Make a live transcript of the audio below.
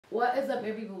What is up,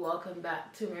 everyone? Welcome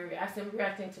back to M3RRY Reacts. I'm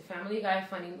reacting to Family Guy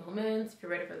funny moments. If you're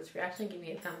ready for this reaction, give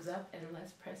me a thumbs up and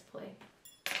let's press play.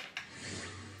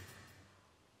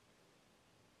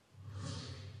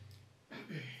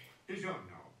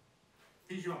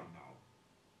 DiGiorno.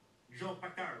 Joe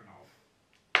Paterno.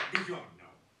 DiGiorno.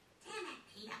 Damn it,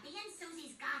 Peter. Being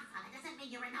Susie's godfather doesn't mean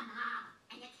you're in the mob.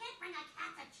 And you can't bring a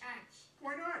cat to church.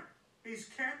 Why not? He's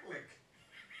Catholic.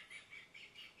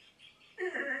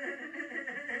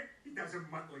 He does a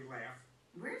monthly laugh.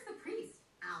 Where's the priest?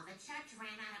 Oh, the church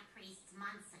ran out of priests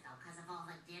months ago because of all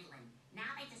the diddling.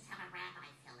 Now they just have a rabbi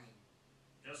fill in.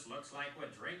 Just looks like we're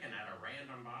drinking at a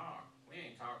random bar. We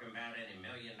ain't talking about any $1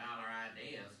 million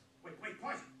ideas. Wait,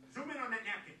 pause it. Zoom in on that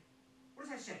napkin. What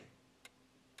does that say?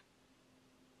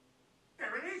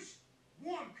 There it is.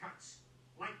 Warm cuts.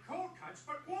 Like cold cuts,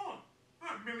 but warm.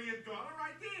 $1 million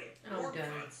idea. Oh, Warm God.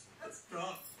 cuts. That's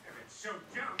dumb. If it's so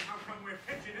dumb, how come we're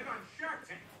pitching it on Shark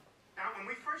Tank? Now, when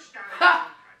we first started warm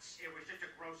cuts, it was just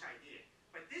a gross idea.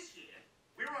 But this year,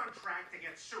 we're on track to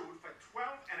get sued for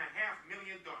 $12.5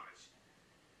 million.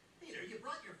 Peter, you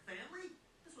brought your family?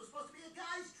 This was supposed to be a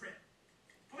guy's trip.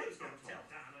 Please don't tell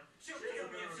Donna. She'll kill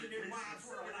me if she knew why it's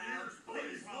world out.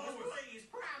 Please, Lois, please,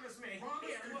 promise me.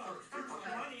 Here, look, I'm putting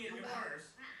money in your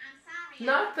purse. I'm sorry.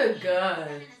 Not the gun.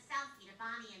 I'm sending a selfie to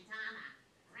Bonnie and Donna.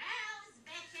 Gross,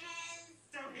 bitches.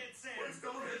 Don't hit send.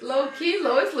 Low key,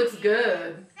 Lois looks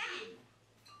good. Send.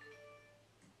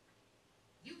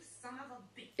 You son of a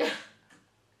bitch. I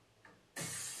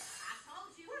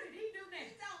told you. What did he do He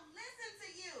next? don't listen to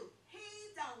you. He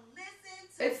don't listen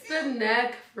to It's the you.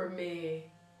 neck for me.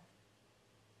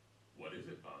 What is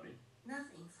it, Bonnie?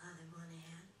 Nothing, Father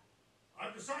Monahan.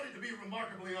 I've decided to be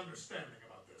remarkably understanding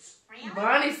about this. Really?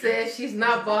 Bonnie says she's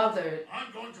not bothered.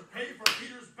 I'm going to pay for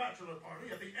Peter's bachelor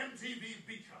party at the MTV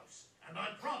Beach House. And I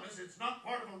promise it's not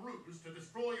part of a ruse to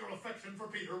destroy your affection for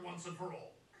Peter once and for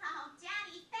all. Oh,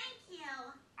 Daddy, thank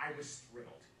you. I was thrilled.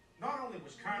 Not only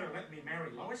was Carter letting me marry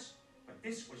Lois, but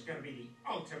this was going to be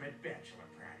the ultimate bachelor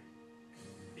party.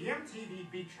 The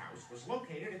MTV Beach House was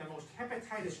located in the most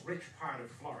hepatitis-rich part of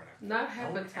Florida. Not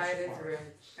known as hepatitis Florida.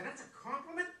 rich. And that's a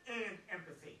compliment and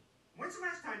empathy. When's the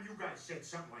last time you guys said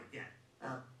something like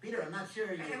that? Peter, I'm not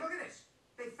sure you... Hey, look at this.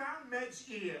 They found Meg's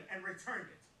ear and returned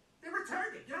it. They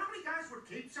returned it. You know how many guys would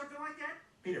keep something like that?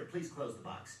 Peter, please close the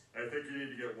box. I think you need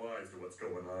to get wise to what's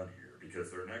going on here, because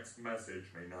their next message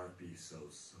may not be so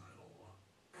subtle.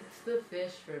 It's the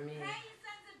fish for me. Hey, you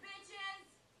sons of bitches!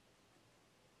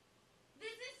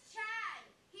 This is Chad.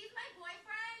 He's my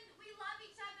boyfriend. We love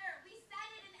each other. We said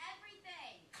it and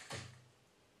everything.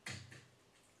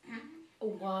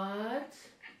 What?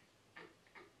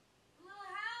 A little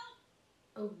help?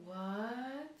 A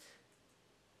what?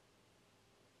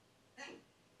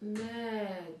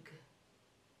 Meg.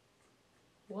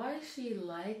 Why is she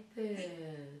like this?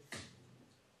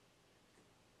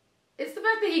 It's the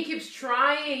fact that he keeps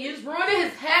trying. You just ruined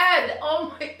his head.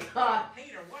 Oh my God.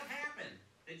 Peter, what happened?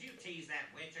 Did you tease that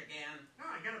witch again? No,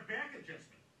 I got a back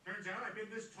adjustment. Turns out I've been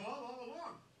this tall all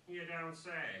along. You don't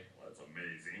say. Well, that's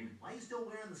amazing. Why are you still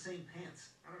wearing the same pants?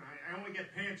 I don't know. I only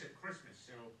get pants at Christmas,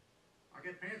 so I'll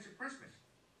get pants at Christmas.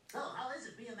 So, how is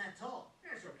it being that tall?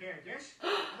 Yeah, it's okay, I guess.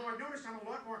 Although I've noticed I'm a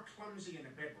lot more clumsy in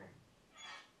the bedroom.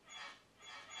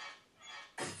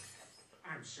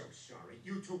 I'm so sorry.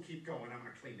 You two keep going. I'm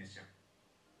going to clean this up.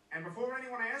 And before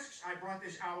anyone asks, I brought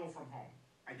this owl from home.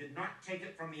 I did not take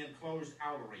it from the enclosed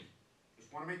owlery.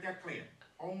 Just want to make that clear.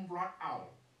 Home-brought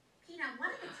owl. Peter,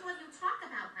 what did the two of you talk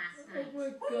about last Oh night?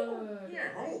 my God.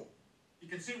 Yeah, who? You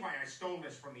can see why I stole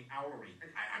this from the owlery.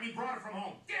 I mean, brought it from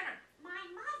home. Damn it! My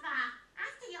mother.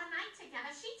 After your night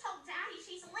together, she told Daddy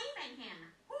she's leaving him.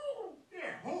 Who?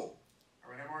 Yeah, who?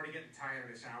 All right, I'm already getting tired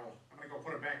of this owl. I'm going to go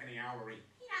put it back in the owlery.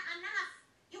 Peter, enough.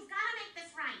 You've got to make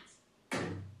this right.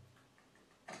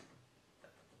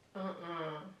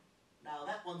 Now,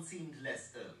 that one seemed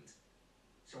less earned.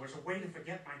 So as a way to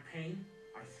forget my pain,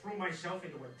 I threw myself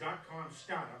into a .com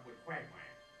startup with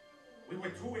Quagmire. We were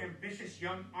two ambitious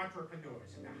young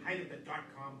entrepreneurs in the height of the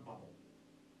 .com bubble.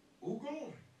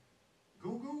 Oogle,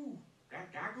 goo-goo,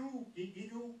 gagoo,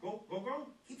 gee-goo, go.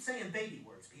 Keep saying baby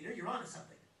words, Peter. You're onto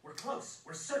something. We're close.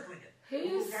 We're circling it.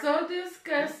 He's so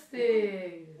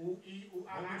disgusting.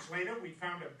 Moments later, we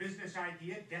found a business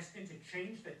idea destined to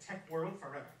change the tech world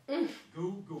forever.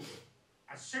 Google,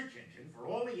 a search engine for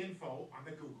all the info on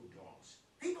the Goo Goo dolls.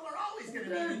 People are always going to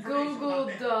The need information Google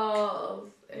about them. dolls.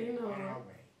 I On know. our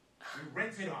way, we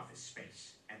rented office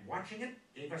space, and watching it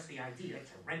gave us the idea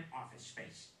to rent office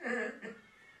space.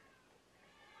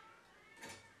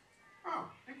 Oh,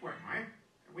 hey, Quagmire.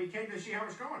 We came to see how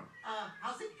it's going.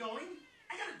 How's it going?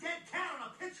 I got a dead cat on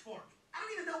a pitchfork. I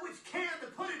don't even know which can to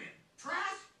put it in.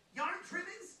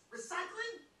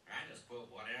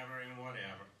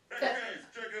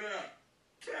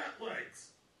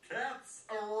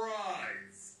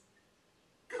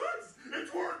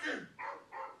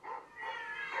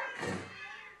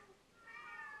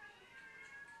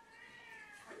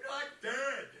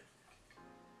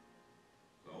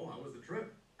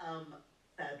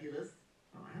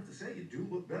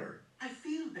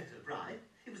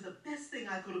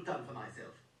 could have done for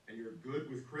myself. And you're good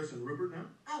with Chris and Rupert now?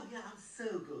 Oh, yeah, I'm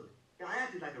so good. Yeah, I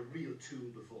acted like a real tool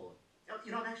before.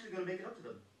 You know, I'm actually going to make it up to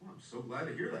them. Well, I'm so glad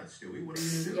to hear that, Stewie. What are you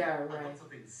going to do? Yeah, I've right. got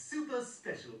something super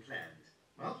special planned.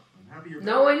 Well, I'm happy you're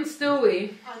Knowing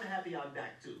Stewie. I'm happy I'm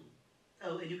back, too.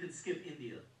 Oh, and you can skip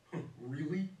India. back.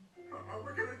 Really? Oh,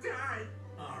 we're gonna die.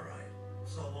 All right.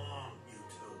 So long, you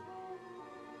two.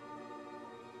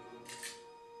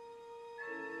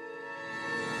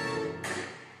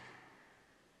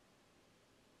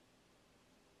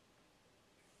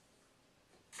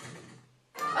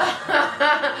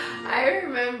 I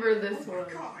remember this Oh one.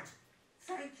 my God!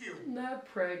 Thank you. Not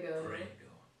Prego.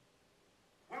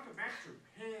 Welcome back to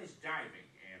Piers Diving,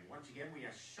 and once again we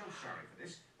are so sorry for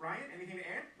this. Ryan, anything to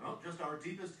add? Well, just our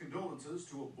deepest condolences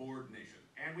to a bored nation.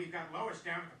 And we've got Lois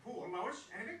down at the pool. Lois,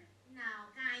 anything? No,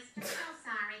 guys, I'm so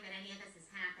sorry that any of this is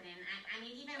happening. I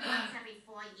mean, even once every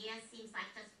 4 years seems like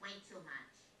just way too much.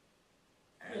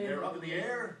 And they're up in the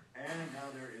air, and now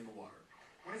they're in the water.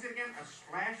 What is it again? A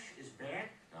splash is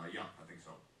bad? Yeah, I think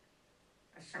so.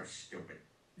 That's so stupid.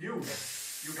 You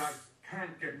guys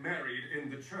can't get married in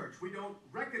the church. We don't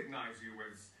recognize you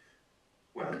as,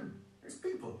 well, as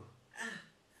people.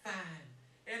 Fine.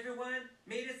 Everyone,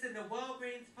 meet us in the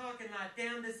Walgreens parking lot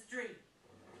down the street.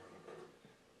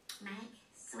 Meg,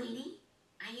 sweetie,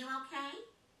 are you okay?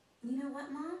 You know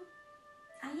what, Mom?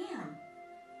 I am.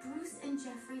 Bruce and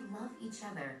Jeffrey love each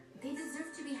other. They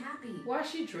deserve to be happy. Why is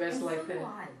she dressed And like so do that?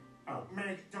 I. Oh,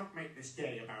 Meg, don't make this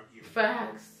day about you.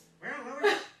 Facts. Well,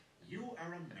 Lois, you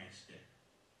are a master.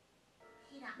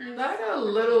 Peter, I'm Not so a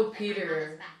little glad that my Peter.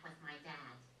 mother's back with my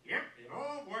dad. Yep, it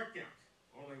all worked out.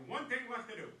 Only one thing left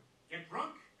to do. Get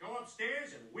drunk, go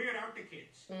upstairs, and weird out the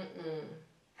kids.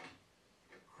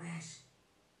 Chris,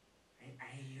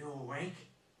 are you awake?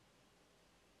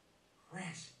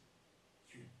 Chris,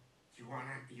 you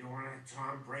want a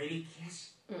Tom Brady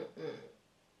kiss?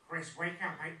 Chris, wake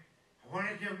up. I want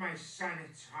to give my son a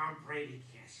Tom Brady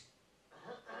kiss.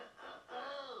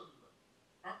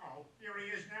 Uh-oh, here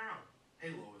he is now.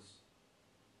 Hey, Lois.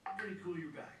 Pretty cool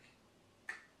you're back.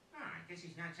 I guess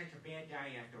he's not such a bad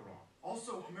guy after all.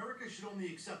 Also, America should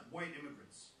only accept white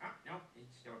immigrants. No,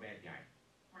 he's still a bad guy.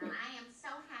 Well, I am so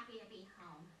happy to be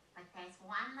home. But there's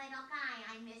one little guy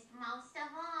I missed most of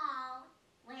all.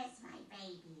 Where's my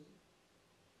baby?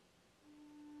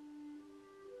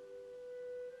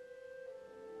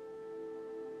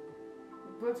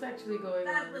 What's actually going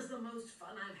That on? was the most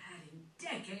fun I've had in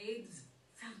decades.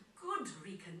 Felt good to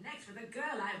reconnect with the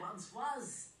girl I once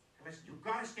was. Listen, you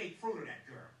gotta stay true to that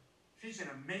girl. She's an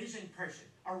amazing person,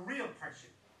 a real person,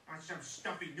 not some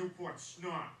stuffy Newport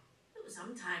snob. Oh,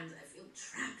 sometimes I feel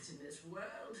trapped in this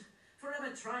world,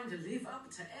 forever trying to live up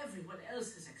to everyone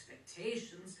else's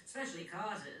expectations, especially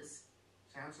Carter's.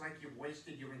 Sounds like you've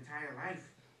wasted your entire life.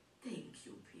 Thank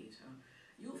you, Peter.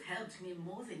 You've helped me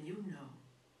more than you know.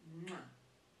 Mwah.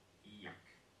 Yuck.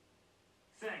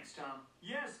 Thanks, Tom.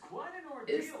 Yes, quite an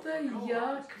ordeal. It's the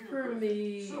yuck for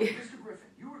me. So, Mr. Griffin,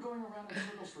 you were going around in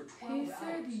circles for 12 He hours.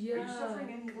 said Are you yuck. suffering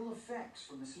any ill effects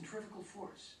from the centrifugal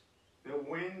force? The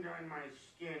wind on my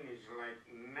skin is like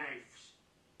knives.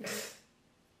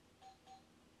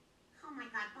 Oh my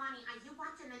God, Bonnie, are you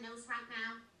watching the news right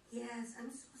now? Yes, I'm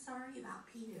so sorry about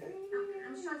Peter. Oh,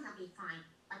 I'm sure he'll be fine.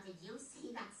 But did you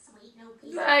see that sweet new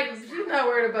piece? Like, she's not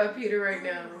worried about Peter right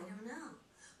now. I don't know.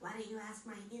 Why don't you ask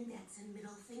my index and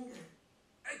middle finger?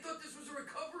 I thought this was a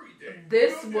recovery day.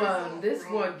 This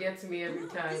one gets me every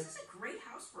Look, time. this is a great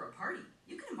house for a party.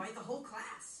 You can invite the whole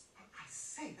class. I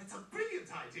say, that's a brilliant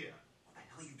idea. What the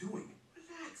hell are you doing?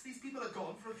 Relax, these people are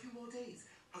gone for a few more days.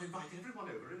 I'll invite everyone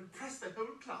over and impress the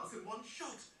whole class in one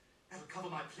shot. That'll cover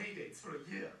my play dates for a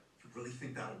year. You really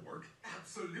think that'll work?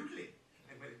 Absolutely.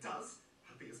 And when it does,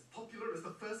 I'll be as popular as the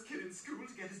first kid in school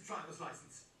to get his driver's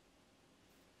license.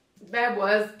 That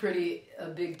was pretty a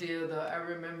big deal, though. I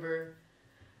remember.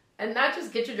 And not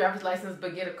just get your driver's license,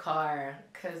 but get a car.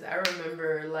 Because I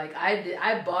remember, like,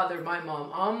 I bothered my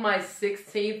mom. On my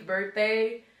 16th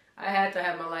birthday, I had to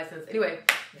have my license. Anyway,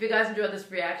 if you guys enjoyed this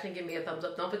reaction, give me a thumbs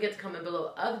up. Don't forget to comment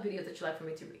below other videos that you'd like for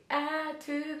me to react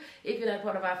to. If you're not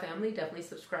part of our family, definitely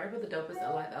subscribe with the dopest.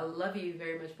 I love you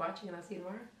very much for watching, and I'll see you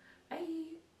tomorrow. Bye.